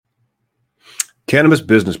Cannabis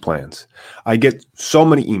business plans. I get so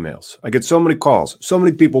many emails. I get so many calls. So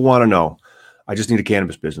many people want to know. I just need a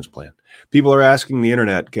cannabis business plan. People are asking the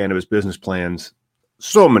internet cannabis business plans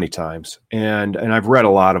so many times, and I've read a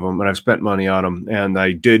lot of them, and I've spent money on them, and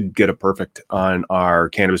I did get a perfect on our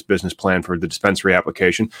cannabis business plan for the dispensary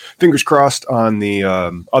application. Fingers crossed on the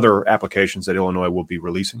other applications that Illinois will be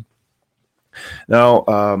releasing. Now,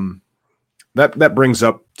 that brings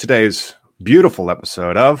up today's beautiful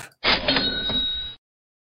episode of...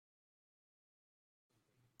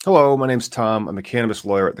 Hello, my name's Tom. I'm a cannabis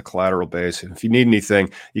lawyer at the Collateral Base. And if you need anything,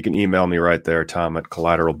 you can email me right there, Tom at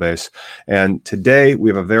Collateral Base. And today we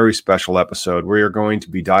have a very special episode. We are going to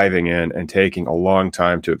be diving in and taking a long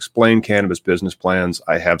time to explain cannabis business plans.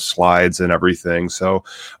 I have slides and everything. So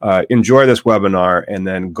enjoy this webinar and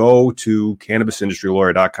then go to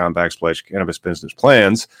cannabisindustrylawyer.com/cannabis business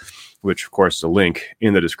plans, which of course is a link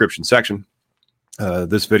in the description section.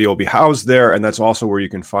 This video will be housed there, and that's also where you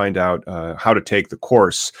can find out how to take the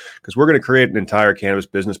course, because we're going to create an entire cannabis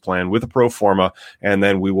business plan with a pro forma, and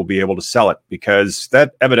then we will be able to sell it, because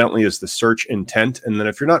that evidently is the search intent. And then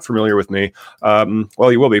if you're not familiar with me,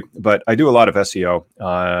 well, you will be, but I do a lot of SEO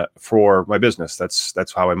for my business.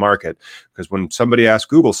 That's how I market, because when somebody asks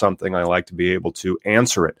Google something, I like to be able to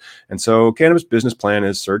answer it. And so cannabis business plan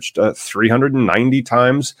is searched 390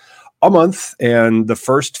 times a month, and the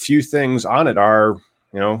first few things on it are,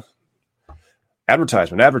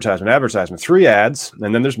 advertisement, 3 ads,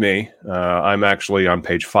 and then there's me. I'm actually on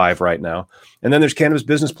page 5 right now, and then there's cannabis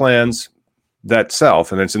business plans that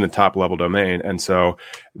self, and it's in the top level domain. And so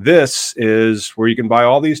this is where you can buy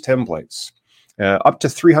all these templates. Up to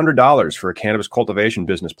 $300 for a cannabis cultivation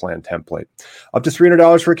business plan template, up to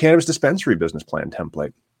 $300 for a cannabis dispensary business plan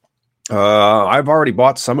template. I've already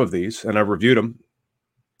bought some of these, and I've reviewed them.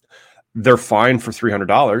 They're fine for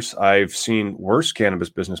 $300. I've seen worse cannabis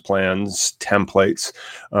business plans templates,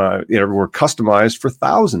 were customized for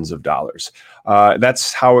thousands of dollars.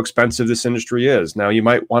 That's how expensive this industry is. Now, you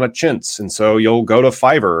might want a chintz, and so you'll go to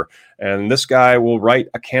Fiverr, and this guy will write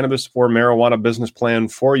a cannabis or marijuana business plan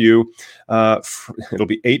for you. It'll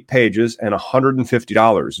be 8 pages and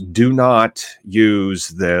 $150. Do not use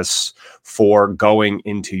this for going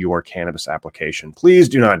into your cannabis application. Please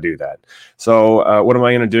do not do that. So what am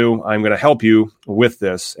I going to do? I'm going to help you with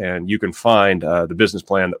this, and you can find the business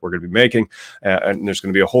plan that we're going to be making. And there's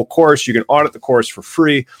going to be a whole course. You can audit the course for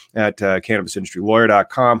free at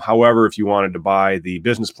cannabisindustrylawyer.com. However, if you wanted to buy the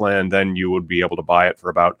business plan, then you would be able to buy it for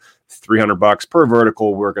about $300 per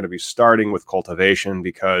vertical. We're going to be starting with cultivation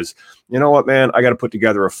because, you know what, man, I got to put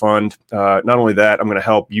together a fund. Not only that, I'm going to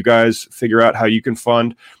help you guys figure out how you can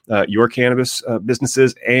fund your cannabis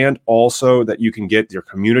businesses, and also that you can get your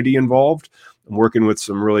community involved. I'm working with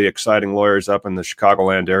some really exciting lawyers up in the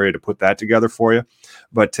Chicagoland area to put that together for you.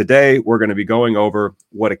 But today we're going to be going over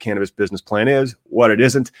what a cannabis business plan is, what it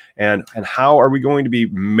isn't, and how are we going to be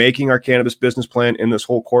making our cannabis business plan in this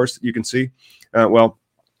whole course that you can see.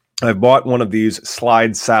 I've bought one of these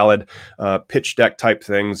slide salad pitch deck type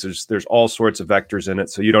things. There's all sorts of vectors in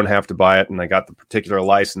it, so you don't have to buy it. And I got the particular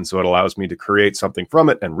license, so it allows me to create something from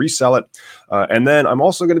it and resell it. And then I'm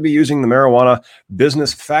also going to be using the marijuana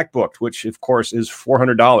business fact book, which of course is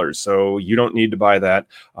 $400. So you don't need to buy that.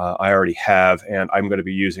 I already have, and I'm going to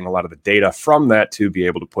be using a lot of the data from that to be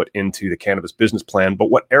able to put into the cannabis business plan.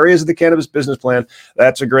 But what areas of the cannabis business plan?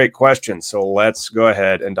 That's a great question. So let's go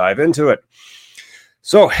ahead and dive into it.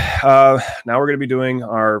 So now we're going to be doing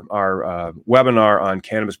our webinar on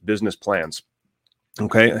cannabis business plans.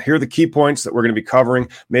 Okay, here are the key points that we're going to be covering.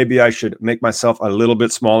 Maybe I should make myself a little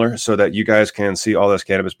bit smaller so that you guys can see all this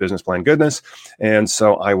cannabis business plan goodness. And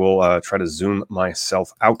so I will try to zoom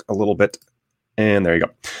myself out a little bit. And there you go.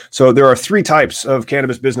 So there are 3 types of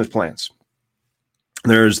cannabis business plans.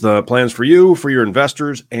 There's the plans for you, for your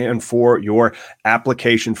investors, and for your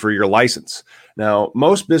application for your license. Now,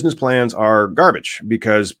 most business plans are garbage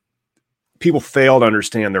because people fail to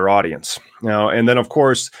understand their audience. Now, and then, of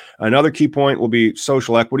course, another key point will be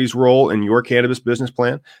social equity's role in your cannabis business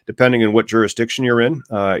plan. Depending on what jurisdiction you're in,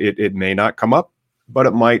 it may not come up, but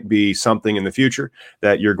it might be something in the future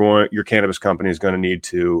that your cannabis company is going to need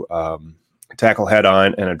to tackle head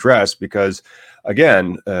on and address because,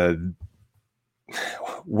 again,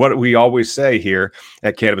 what we always say here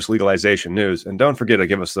at Cannabis Legalization News, and don't forget to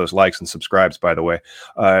give us those likes and subscribes, by the way.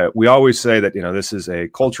 We always say that, this is a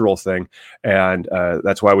cultural thing, and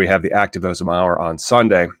that's why we have the activism hour on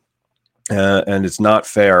Sunday. And it's not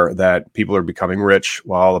fair that people are becoming rich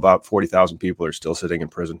while about 40,000 people are still sitting in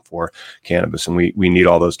prison for cannabis. And we need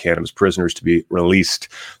all those cannabis prisoners to be released.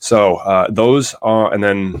 So those are, and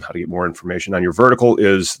then how to get more information on your vertical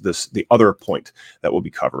is the other point that we'll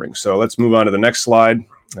be covering. So let's move on to the next slide.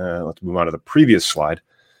 Let's move on to the previous slide.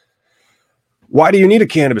 Why do you need a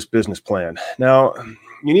cannabis business plan? Now,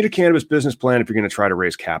 you need a cannabis business plan if you're going to try to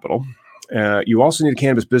raise capital. You also need a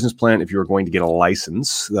cannabis business plan if you're going to get a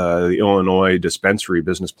license. The Illinois dispensary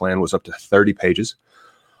business plan was up to 30 pages.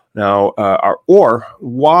 Now, or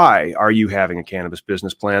why are you having a cannabis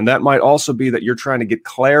business plan? That might also be that you're trying to get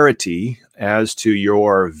clarity as to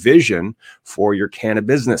your vision for your cannabis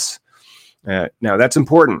business. Now, that's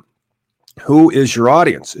important. Who is your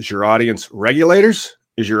audience? Is your audience regulators?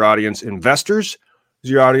 Is your audience investors? Is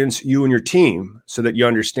your audience you and your team, so that you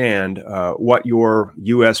understand what your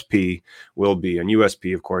USP will be? And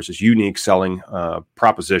USP, of course, is unique selling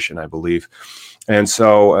proposition, I believe. And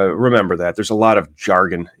so remember that. There's a lot of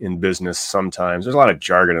jargon in business sometimes. There's a lot of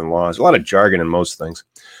jargon in laws, a lot of jargon in most things.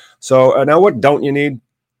 So now what don't you need?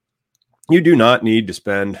 You do not need to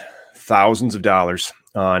spend thousands of dollars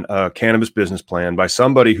on a cannabis business plan by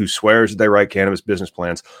somebody who swears that they write cannabis business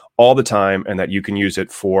plans all the time and that you can use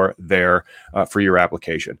it for your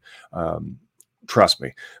application. Trust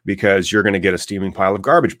me, because you're going to get a steaming pile of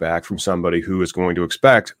garbage back from somebody who is going to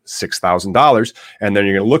expect $6,000, and then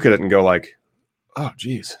you're going to look at it and go like, oh,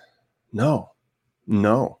 geez, no.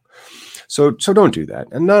 So don't do that.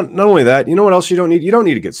 And not only that, you know what else you don't need? You don't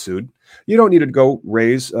need to get sued. You don't need to go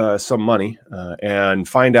raise some money and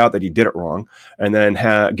find out that you did it wrong, and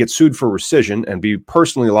then get sued for rescission and be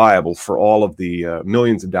personally liable for all of the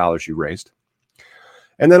millions of dollars you raised.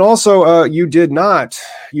 And then also, you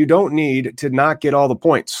don't need to not get all the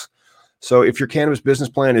points. So if your cannabis business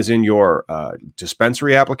plan is in your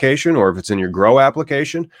dispensary application, or if it's in your grow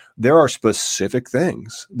application, there are specific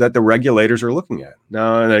things that the regulators are looking at.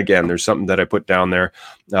 Now, and again, there's something that I put down there.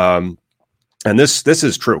 And this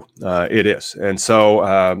is true. It is. And so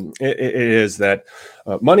it is that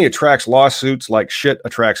money attracts lawsuits like shit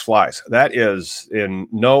attracts flies. That is, in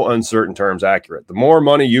no uncertain terms, accurate. The more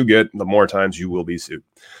money you get, the more times you will be sued.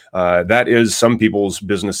 That is some people's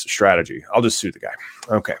business strategy. I'll just sue the guy.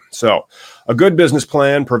 Okay. So a good business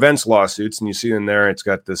plan prevents lawsuits. And you see in there, it's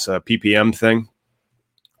got this PPM thing.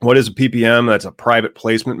 What is a PPM? That's a private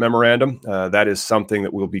placement memorandum. That is something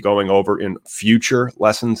that we'll be going over in future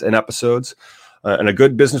lessons and episodes. And a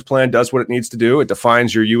good business plan does what it needs to do. It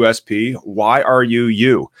defines your USP. Why are you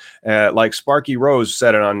you? Like Sparky Rose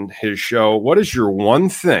said it on his show, what is your one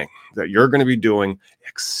thing that you're going to be doing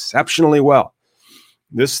exceptionally well?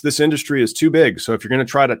 This industry is too big. So if you're going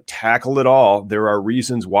to try to tackle it all, there are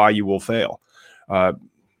reasons why you will fail.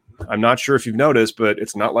 I'm not sure if you've noticed, but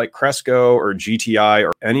it's not like Cresco or GTI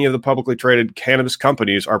or any of the publicly traded cannabis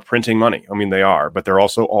companies are printing money. I mean, they are, but they're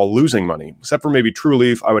also all losing money, except for maybe True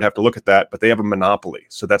Leaf. I would have to look at that, but they have a monopoly.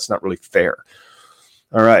 So that's not really fair.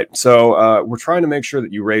 All right. So we're trying to make sure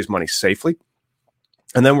that you raise money safely.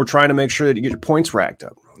 And then we're trying to make sure that you get your points racked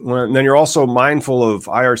up. And then you're also mindful of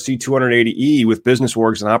IRC 280E with business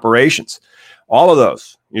orgs and operations. All of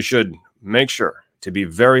those you should make sure to be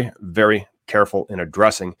very, very careful in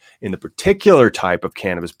addressing in the particular type of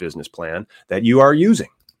cannabis business plan that you are using.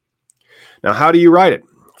 Now, how do you write it?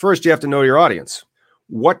 First, you have to know your audience.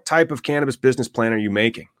 What type of cannabis business plan are you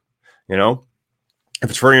making? If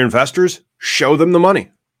it's for your investors, show them the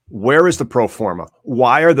money. Where is the pro forma?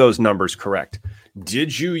 Why are those numbers correct?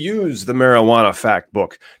 Did you use the marijuana fact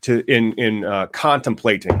book in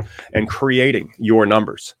contemplating and creating your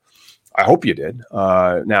numbers? I hope you did.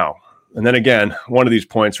 Now, and then again, one of these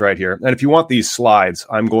points right here. And if you want these slides,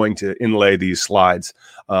 I'm going to inlay these slides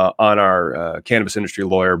on our Cannabis Industry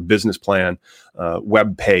Lawyer business plan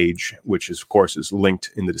web page, which is, of course, is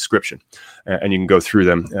linked in the description. And you can go through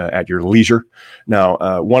them at your leisure.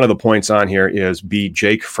 Now, one of the points on here is be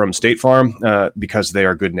Jake from State Farm because they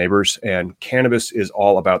are good neighbors. And cannabis is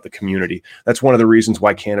all about the community. That's one of the reasons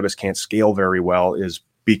why cannabis can't scale very well, is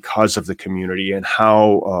because of the community and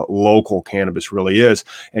how local cannabis really is.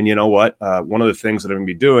 And you know what? One of the things that I'm going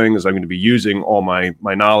to be doing is I'm going to be using all my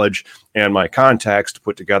knowledge and my contacts to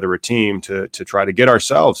put together a team to try to get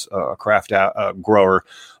ourselves a craft grower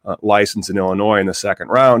license in Illinois in the second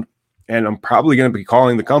round. And I'm probably going to be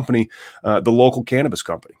calling the company the local cannabis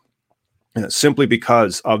company. Simply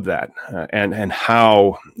because of that and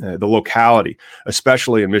how the locality,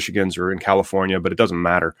 especially in Michigan's or in California, but it doesn't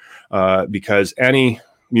matter because any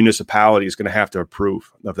municipality is going to have to approve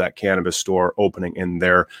of that cannabis store opening in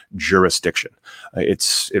their jurisdiction. It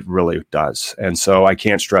really does. And so I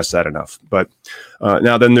can't stress that enough. But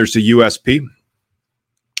now then there's the USP.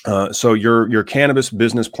 So your cannabis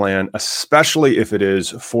business plan, especially if it is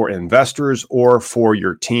for investors or for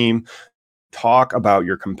your team, talk about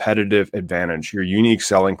your competitive advantage, your unique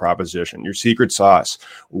selling proposition, your secret sauce.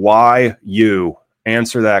 Why you?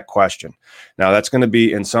 Answer that question. Now, that's going to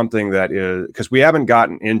be in something that is, because we haven't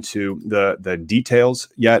gotten into the details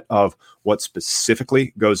yet of what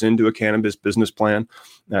specifically goes into a cannabis business plan.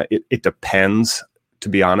 It depends, to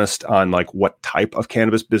be honest, on like what type of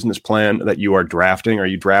cannabis business plan that you are drafting. Are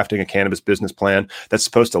you drafting a cannabis business plan that's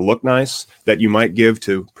supposed to look nice that you might give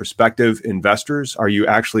to prospective investors? Are you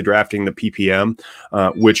actually drafting the PPM,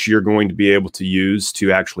 which you're going to be able to use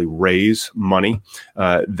to actually raise money?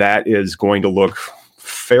 That is going to look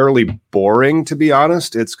fairly boring, to be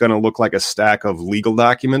honest. It's going to look like a stack of legal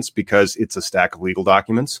documents because it's a stack of legal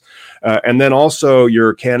documents. And then also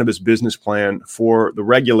your cannabis business plan for the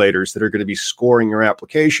regulators that are going to be scoring your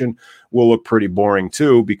application will look pretty boring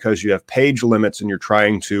too, because you have page limits and you're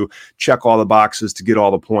trying to check all the boxes to get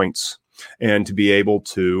all the points and to be able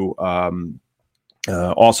to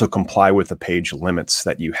also comply with the page limits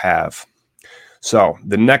that you have. So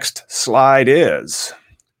the next slide is...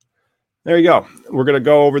 There you go. We're going to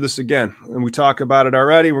go over this again. And we talk about it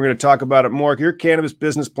already. We're going to talk about it more. Your cannabis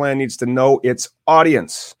business plan needs to know its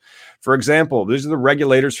audience. For example, these are the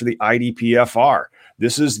regulators for the IDPFR.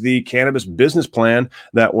 This is the cannabis business plan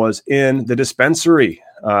that was in the dispensary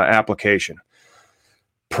application.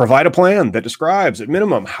 Provide a plan that describes, at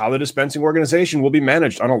minimum, how the dispensing organization will be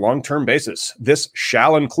managed on a long-term basis. This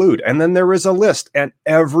shall include, and then there is a list, and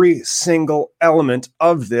every single element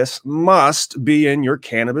of this must be in your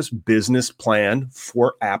cannabis business plan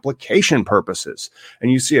for application purposes.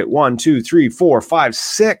 And you see it 1, 2, 3, 4, 5,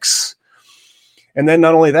 6. And then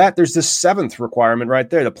not only that, there's this 7th requirement right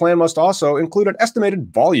there. The plan must also include an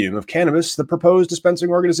estimated volume of cannabis the proposed dispensing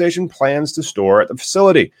organization plans to store at the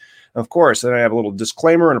facility. Of course, and I have a little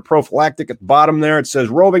disclaimer and a prophylactic at the bottom there. It says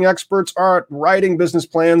roving experts aren't writing business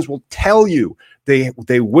plans will tell you. They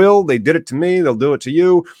did it to me. They'll do it to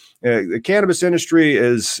you. The cannabis industry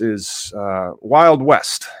is Wild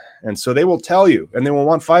West. And so they will tell you, and they will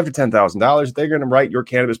want $5,000 to $10,000. They're going to write your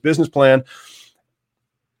cannabis business plan.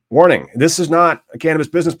 Warning, this is not a cannabis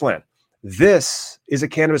business plan. This is a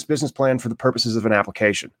cannabis business plan for the purposes of an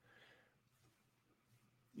application.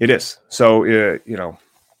 It is. So,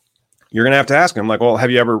 you're going to ask them, like, well,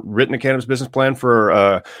 have you ever written a cannabis business plan for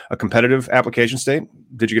a competitive application state?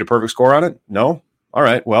 Did you get a perfect score on it? No? All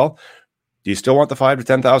right. Well, do you still want the $5,000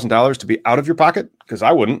 to $10,000 to be out of your pocket? Because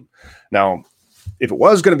I wouldn't. Now, if it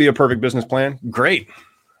was going to be a perfect business plan, great.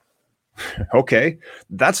 Okay.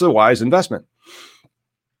 That's a wise investment.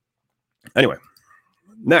 Anyway,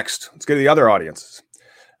 next, let's get to the other audiences.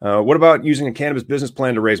 What about using a cannabis business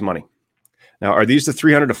plan to raise money? Now, are these the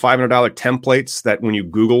 $300 to $500 templates that when you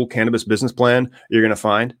Google cannabis business plan, you're going to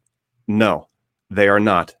find? No, they are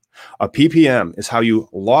not. A PPM is how you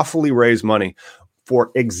lawfully raise money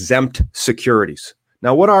for exempt securities.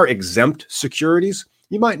 Now, what are exempt securities?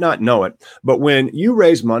 You might not know it, but when you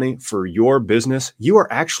raise money for your business, you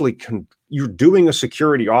are actually you're doing a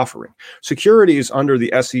security offering. Securities under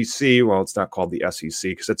the SEC, well, it's not called the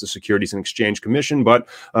SEC because it's a Securities and Exchange Commission, but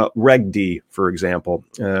Reg D, for example,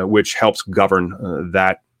 which helps govern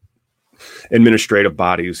that administrative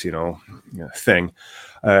bodies, thing.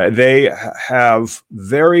 They have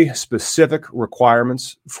very specific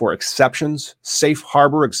requirements for exceptions, safe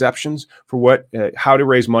harbor exceptions for how to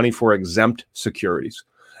raise money for exempt securities.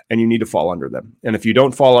 And you need to fall under them. And if you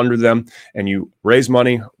don't fall under them and you raise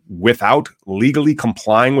money without legally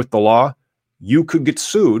complying with the law, you could get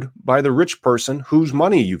sued by the rich person whose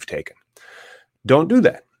money you've taken. Don't do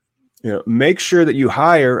that. Make sure that you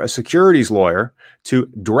hire a securities lawyer to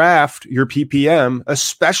draft your PPM,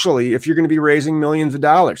 especially if you're going to be raising millions of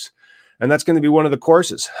dollars. And that's going to be one of the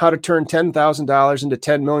courses, how to turn $10,000 into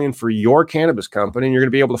 $10 million for your cannabis company. And you're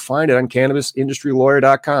going to be able to find it on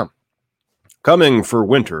cannabisindustrylawyer.com. Coming for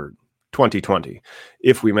winter 2020,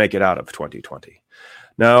 if we make it out of 2020.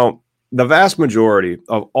 Now, the vast majority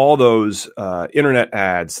of all those internet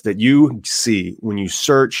ads that you see when you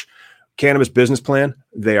search cannabis business plan,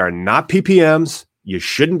 they are not PPMs. You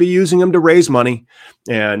shouldn't be using them to raise money.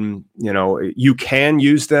 And, you can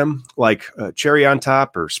use them like cherry on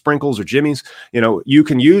top or sprinkles or jimmies. You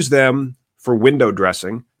can use them for window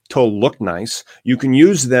dressing to look nice. You can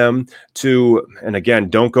use them to, and again,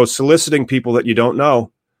 don't go soliciting people that you don't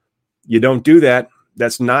know. You don't do that.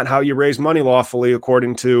 That's not how you raise money lawfully,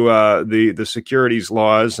 according to the securities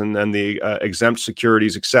laws and then the exempt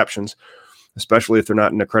securities exceptions, especially if they're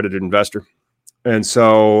not an accredited investor. And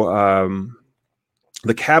so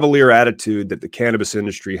the cavalier attitude that the cannabis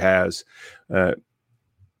industry has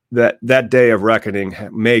that day of reckoning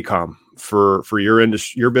may come for your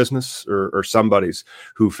industry, your business, or somebody's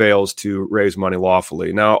who fails to raise money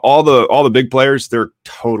lawfully. Now, all the big players, they're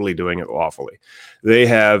totally doing it lawfully. They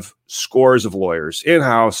have scores of lawyers,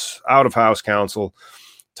 in-house, out-of-house counsel,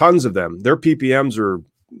 tons of them. Their PPMs are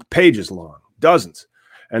pages long, dozens.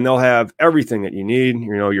 And they'll have everything that you need,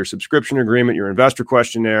 your subscription agreement, your investor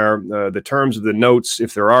questionnaire, the terms of the notes,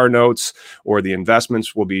 if there are notes, or the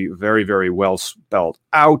investments will be very, very well spelled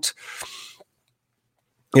out.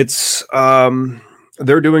 It's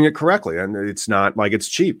they're doing it correctly, and it's not like it's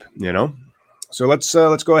cheap, So let's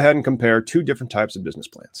go ahead and compare two different types of business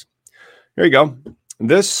plans. Here you go.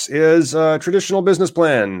 This is a traditional business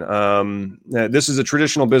plan. This is a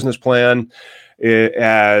traditional business plan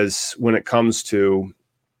as when it comes to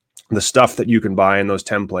the stuff that you can buy in those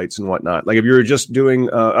templates and whatnot. Like if you're just doing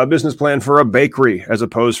a business plan for a bakery as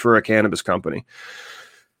opposed for a cannabis company.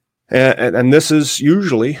 And this is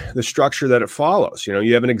usually the structure that it follows.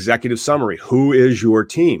 You have an executive summary. Who is your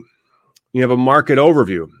team? You have a market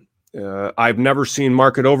overview. I've never seen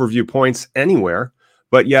market overview points anywhere,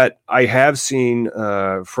 but yet I have seen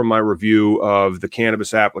from my review of the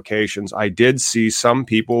cannabis applications, I did see some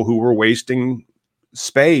people who were wasting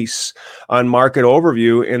space on market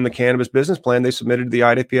overview in the cannabis business plan they submitted to the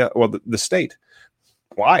IDPS, well, the state.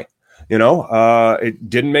 Why? It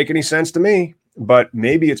didn't make any sense to me, but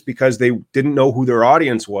maybe it's because they didn't know who their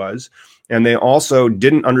audience was, and they also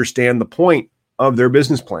didn't understand the point of their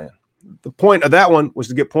business plan. The point of that one was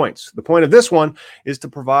to get points. The point of this one is to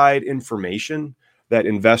provide information that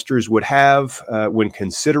investors would have when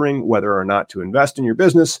considering whether or not to invest in your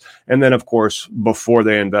business. And then, of course, before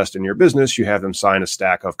they invest in your business, you have them sign a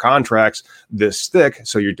stack of contracts this thick,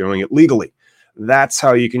 so you're doing it legally. That's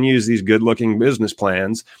how you can use these good-looking business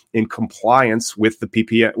plans in compliance with the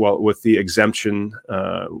PPM, with the exemption,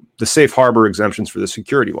 the safe harbor exemptions for the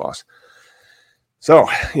security laws. So,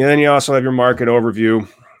 and then you also have your market overview,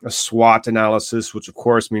 a SWOT analysis, which of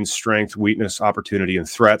course means strength, weakness, opportunity, and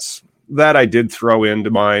threats. That I did throw into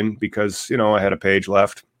mine because, I had a page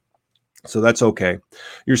left. So that's okay.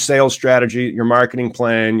 Your sales strategy, your marketing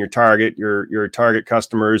plan, your target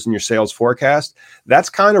customers, and your sales forecast, that's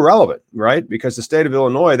kind of relevant, right? Because the state of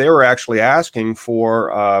Illinois, they were actually asking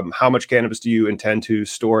for how much cannabis do you intend to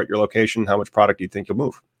store at your location? How much product do you think you'll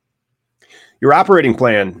move? Your operating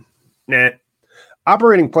plan,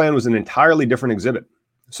 Operating plan was an entirely different exhibit.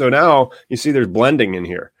 So now you see there's blending in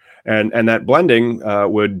here. And that blending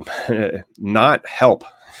would not help.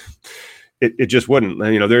 It just wouldn't.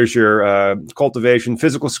 There's your cultivation,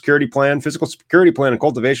 physical security plan. Physical security plan and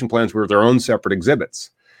cultivation plans were their own separate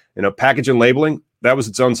exhibits. Package and labeling, that was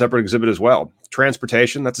its own separate exhibit as well.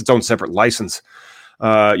 Transportation, that's its own separate license.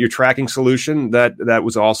 Your tracking solution, that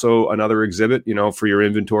was also another exhibit, for your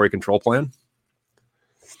inventory control plan.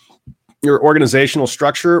 Your organizational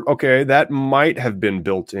structure, okay, that might have been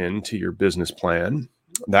built into your business plan.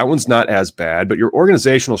 That one's not as bad, but your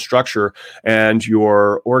organizational structure and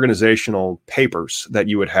your organizational papers that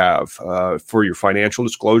you would have for your financial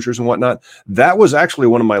disclosures and whatnot, that was actually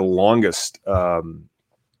one of my longest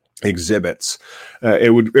exhibits.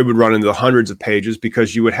 It would run into the hundreds of pages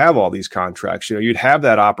because you would have all these contracts. You'd have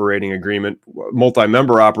that operating agreement,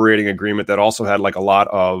 multi-member operating agreement that also had like a lot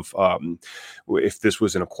of, if this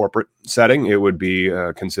was in a corporate setting, it would be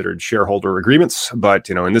considered shareholder agreements. But,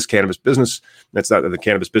 in this cannabis business, that's not the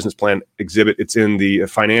cannabis business plan exhibit. It's in the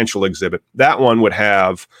financial exhibit. That one would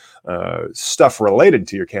have stuff related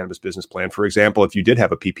to your cannabis business plan. For example, if you did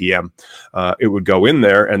have a PPM, it would go in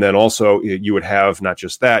there. And then also you would have not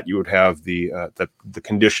just that, you would have the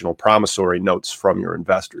conditional promissory notes from your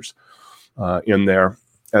investors in there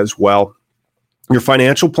as well. Your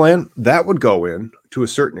financial plan, that would go in to a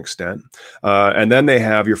certain extent. And then they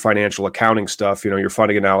have your financial accounting stuff, your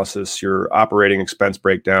funding analysis, your operating expense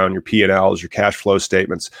breakdown, your P&Ls, your cash flow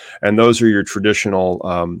statements. And those are your traditional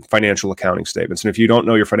financial accounting statements. And if you don't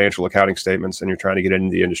know your financial accounting statements and you're trying to get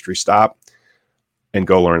into the industry, stop and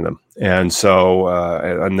go learn them. And so,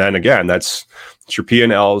 and then again, it's your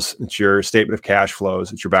P&Ls, it's your statement of cash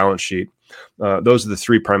flows, it's your balance sheet. Those are the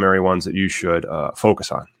three primary ones that you should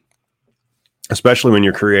focus on, especially when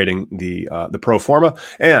you're creating the pro forma.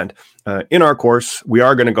 And in our course, we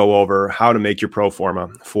are going to go over how to make your pro forma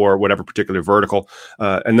for whatever particular vertical.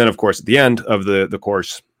 And then, of course, at the end of the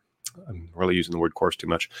course, I'm really using the word course too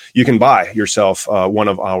much, you can buy yourself one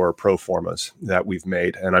of our pro formas that we've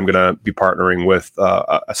made. And I'm going to be partnering with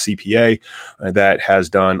a CPA that has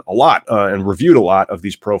done a lot and reviewed a lot of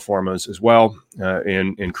these pro formas as well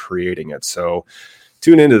in creating it. So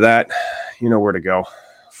tune into that. You know where to go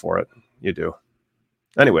for it. You do.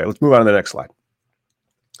 Anyway, let's move on to the next slide.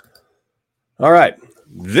 All right.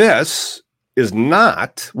 This is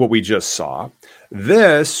not what we just saw.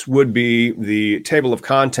 This would be the table of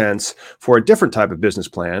contents for a different type of business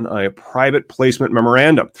plan, a private placement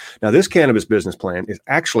memorandum. Now, this cannabis business plan is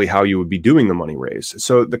actually how you would be doing the money raise.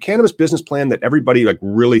 So the cannabis business plan that everybody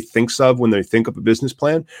really thinks of when they think of a business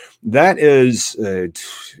plan, that is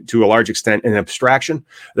to a large extent an abstraction.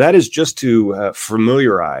 That is just to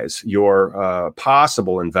familiarize your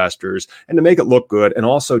possible investors and to make it look good, and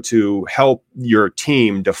also to help your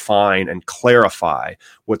team define and clarify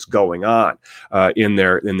what's going on in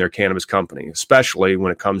their cannabis company, especially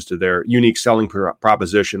when it comes to their unique selling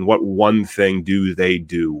proposition. What one thing do they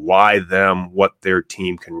do? Why them? What their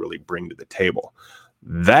team can really bring to the table?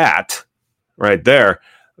 That right there,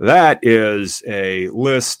 that is a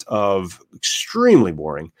list of extremely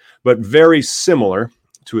boring, but very similar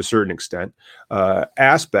to a certain extent,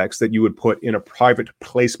 aspects that you would put in a private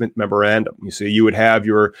placement memorandum. You see, you would have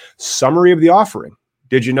your summary of the offering.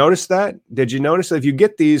 Did you notice that? Did you notice that if you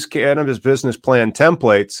get these cannabis business plan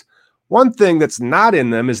templates, one thing that's not in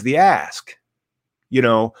them is the ask.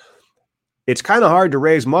 It's kind of hard to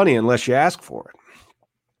raise money unless you ask for it.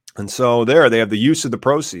 And so there they have the use of the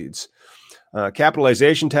proceeds,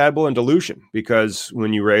 capitalization table, and dilution, because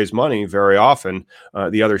when you raise money, very often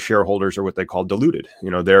the other shareholders are what they call diluted.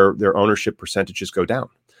 Their ownership percentages go down.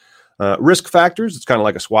 Risk factors, it's kind of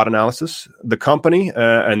like a SWOT analysis. The company,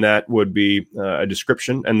 and that would be a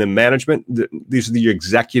description. And the management, these are the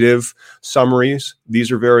executive summaries.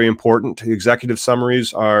 These are very important. Executive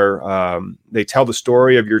summaries are, they tell the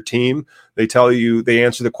story of your team. They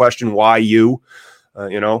answer the question, why you?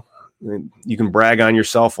 You can brag on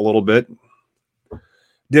yourself a little bit.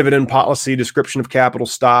 Dividend policy, description of capital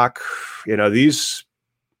stock.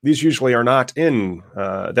 These usually are not in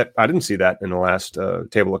that. I didn't see that in the last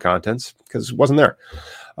table of contents because it wasn't there.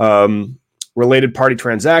 Related party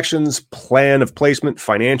transactions, plan of placement,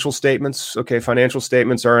 financial statements. Okay, financial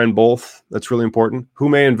statements are in both. That's really important. Who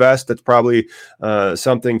may invest? That's probably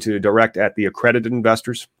something to direct at the accredited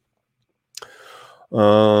investors.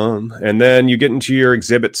 And then you get into your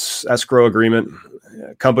exhibits, escrow agreement,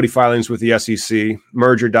 company filings with the SEC,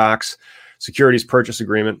 merger docs, securities purchase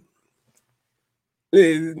agreement.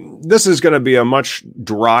 This is going to be a much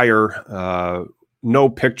drier, no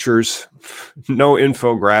pictures, no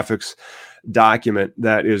infographics document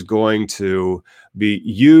that is going to be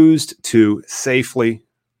used to safely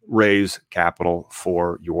raise capital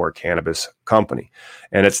for your cannabis company.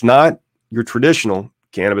 And it's not your traditional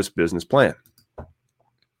cannabis business plan.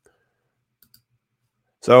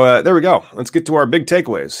 So there we go. Let's get to our big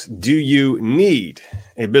takeaways. Do you need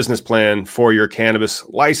a business plan for your cannabis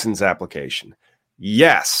license application?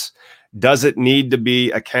 Yes. Does it need to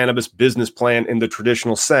be a cannabis business plan in the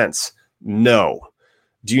traditional sense? No.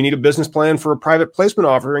 Do you need a business plan for a private placement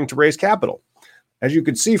offering to raise capital? As you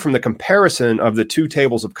can see from the comparison of the two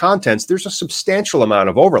tables of contents, there's a substantial amount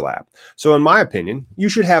of overlap. So in my opinion, you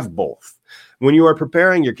should have both. When you are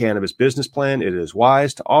preparing your cannabis business plan, it is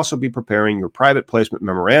wise to also be preparing your private placement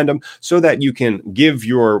memorandum so that you can give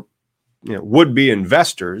your would-be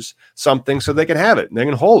investors something so they can have it, and they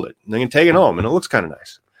can hold it, and they can take it home, and it looks kind of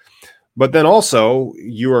nice. But then also,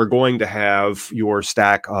 you are going to have your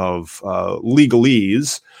stack of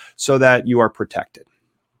legalese so that you are protected.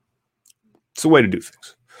 It's a way to do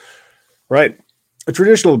things, right? A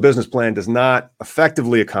traditional business plan does not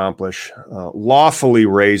effectively accomplish lawfully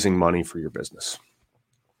raising money for your business.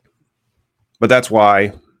 But that's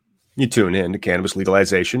why you tune in to Cannabis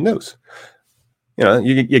Legalization News.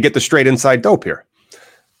 You get the straight inside dope here.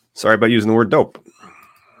 Sorry about using the word dope.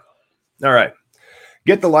 All right.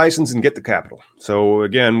 Get the license and get the capital. So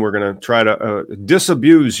again, we're going to try to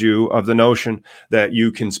disabuse you of the notion that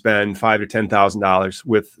you can spend $5,000 to $10,000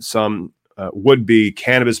 with some would-be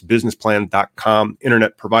cannabisbusinessplan.com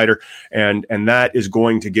internet provider, and that is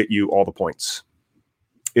going to get you all the points.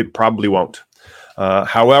 It probably won't.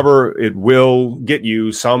 However, it will get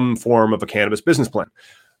you some form of a cannabis business plan.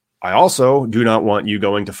 I also do not want you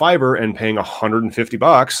going to Fiverr and paying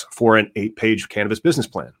 $150 for an 8-page cannabis business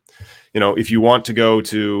plan. If you want to go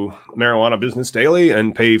to Marijuana Business Daily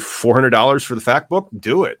and pay $400 for the fact book,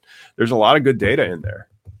 do it. There's a lot of good data in there.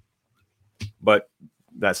 But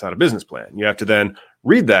that's not a business plan. You have to then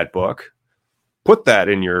read that book, put that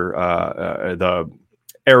in your the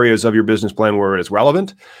areas of your business plan where it is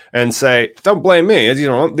relevant, and say, don't blame me. These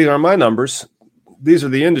are my numbers. These are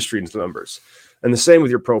the industry's numbers. And the same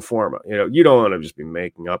with your pro forma. You don't want to just be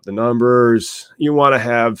making up the numbers. You want to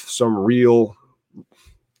have some real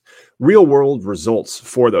real world results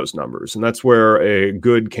for those numbers. And that's where a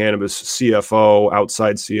good cannabis CFO,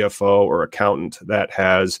 outside CFO, or accountant that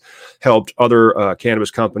has helped other cannabis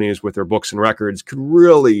companies with their books and records could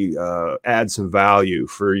really add some value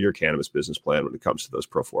for your cannabis business plan when it comes to those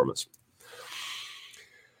pro formas.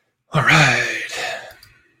 All right.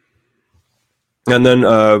 And then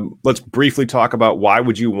let's briefly talk about why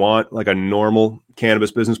would you want like a normal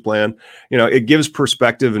cannabis business plan. It gives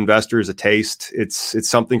prospective investors a taste. It's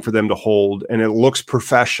something for them to hold, and it looks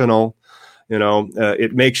professional.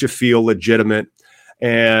 It makes you feel legitimate.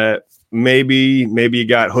 And maybe you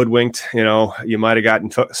got hoodwinked. You might have gotten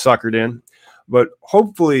suckered in. But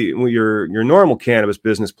hopefully, your normal cannabis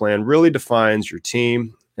business plan really defines your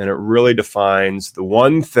team, and it really defines the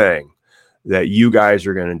one thing that you guys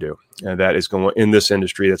are going to do, and that is going in this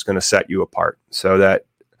industry that's going to set you apart. So that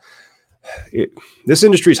this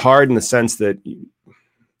industry is hard in the sense that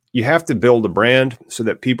you have to build a brand so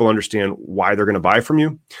that people understand why they're going to buy from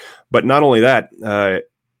you. But not only that,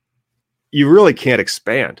 you really can't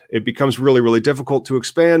expand. It becomes really, really difficult to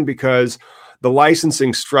expand because the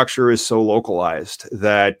licensing structure is so localized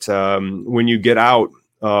that when you get out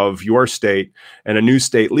of your state and a new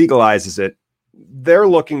state legalizes it, they're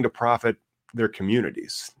looking to profit their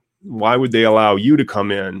communities. Why would they allow you to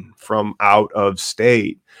come in from out of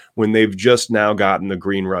state when they've just now gotten the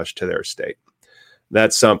green rush to their state?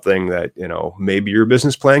 That's something that, maybe your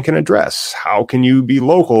business plan can address. How can you be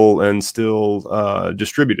local and still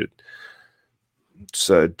distributed? It's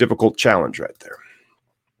a difficult challenge right there.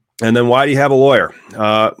 And then why do you have a lawyer?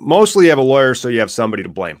 Mostly you have a lawyer so you have somebody to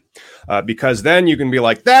blame. Because then you can be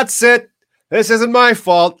like, that's it. This isn't my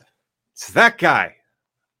fault. It's that guy.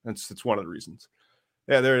 That's one of the reasons.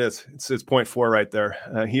 Yeah, there it is. It's point 4 right there.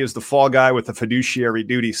 He is the fall guy with the fiduciary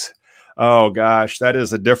duties. Oh, gosh, that is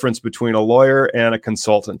the difference between a lawyer and a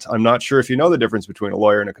consultant. I'm not sure if you know the difference between a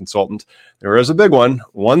lawyer and a consultant. There is a big one.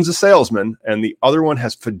 One's a salesman, and the other one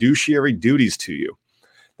has fiduciary duties to you.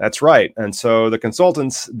 That's right. And so the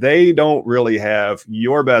consultants, they don't really have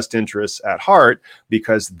your best interests at heart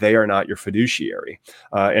because they are not your fiduciary.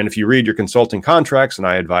 And if you read your consulting contracts, and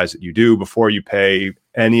I advise that you do before you pay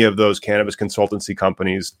any of those cannabis consultancy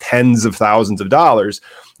companies tens of thousands of dollars,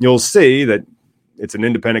 you'll see that it's an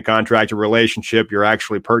independent contractor relationship. You're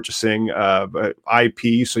actually purchasing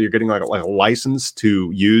IP, so you're getting like a license to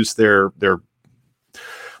use their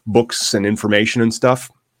books and information and stuff.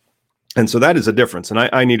 And so that is a difference. And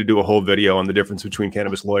I need to do a whole video on the difference between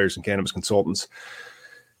cannabis lawyers and cannabis consultants.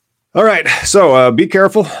 All right. So be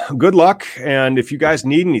careful. Good luck. And if you guys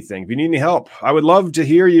need anything, if you need any help, I would love to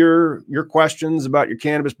hear your questions about your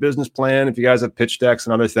cannabis business plan. If you guys have pitch decks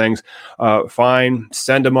and other things, fine.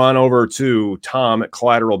 Send them on over to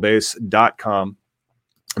tom@collateralbase.com.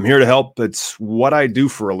 I'm here to help. It's what I do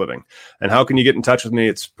for a living. And how can you get in touch with me?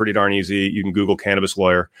 It's pretty darn easy. You can Google cannabis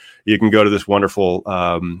lawyer. You can go to this wonderful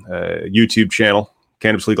YouTube channel,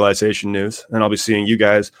 Cannabis Legalization News. And I'll be seeing you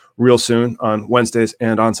guys real soon on Wednesdays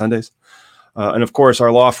and on Sundays. And of course,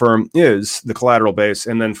 our law firm is the Collateral Base.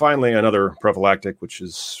 And then finally, another prophylactic, which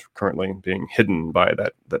is currently being hidden by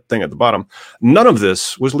that thing at the bottom. None of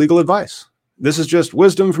this was legal advice. This is just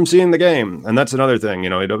wisdom from seeing the game. And that's another thing,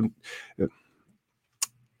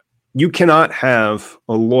 you cannot have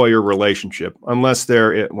a lawyer relationship unless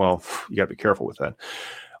you got to be careful with that.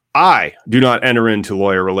 I do not enter into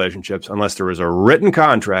lawyer relationships unless there is a written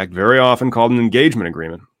contract, very often called an engagement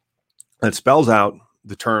agreement, that spells out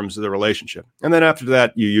the terms of the relationship. And then after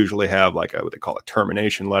that, you usually have what they call a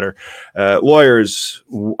termination letter. Lawyers,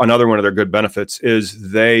 another one of their good benefits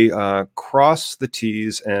is they cross the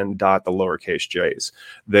T's and dot the lowercase j's.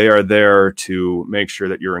 They are there to make sure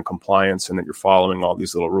that you're in compliance and that you're following all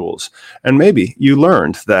these little rules. And maybe you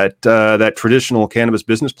learned that that traditional cannabis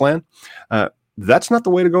business plan, that's not the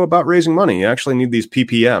way to go about raising money. You actually need these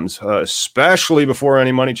PPMs, especially before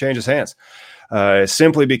any money changes hands.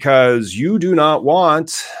 Simply because you do not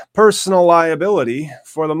want personal liability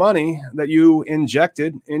for the money that you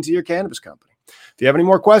injected into your cannabis company. If you have any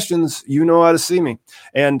more questions, you know how to see me.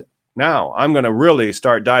 And now I'm going to really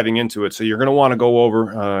start diving into it. So you're going to want to go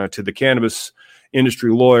over to the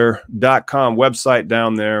cannabisindustrylawyer.com website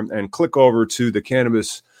down there and click over to the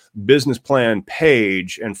cannabis business plan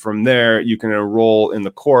page. And from there, you can enroll in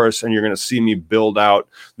the course and you're going to see me build out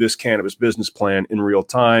this cannabis business plan in real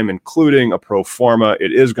time, including a pro forma.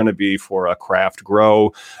 It is going to be for a craft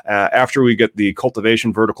grow. After we get the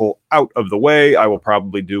cultivation vertical out of the way, I will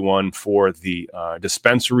probably do one for the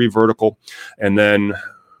dispensary vertical. And then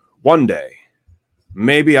one day,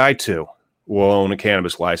 maybe I too will own a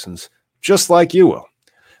cannabis license, just like you will.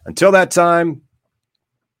 Until that time,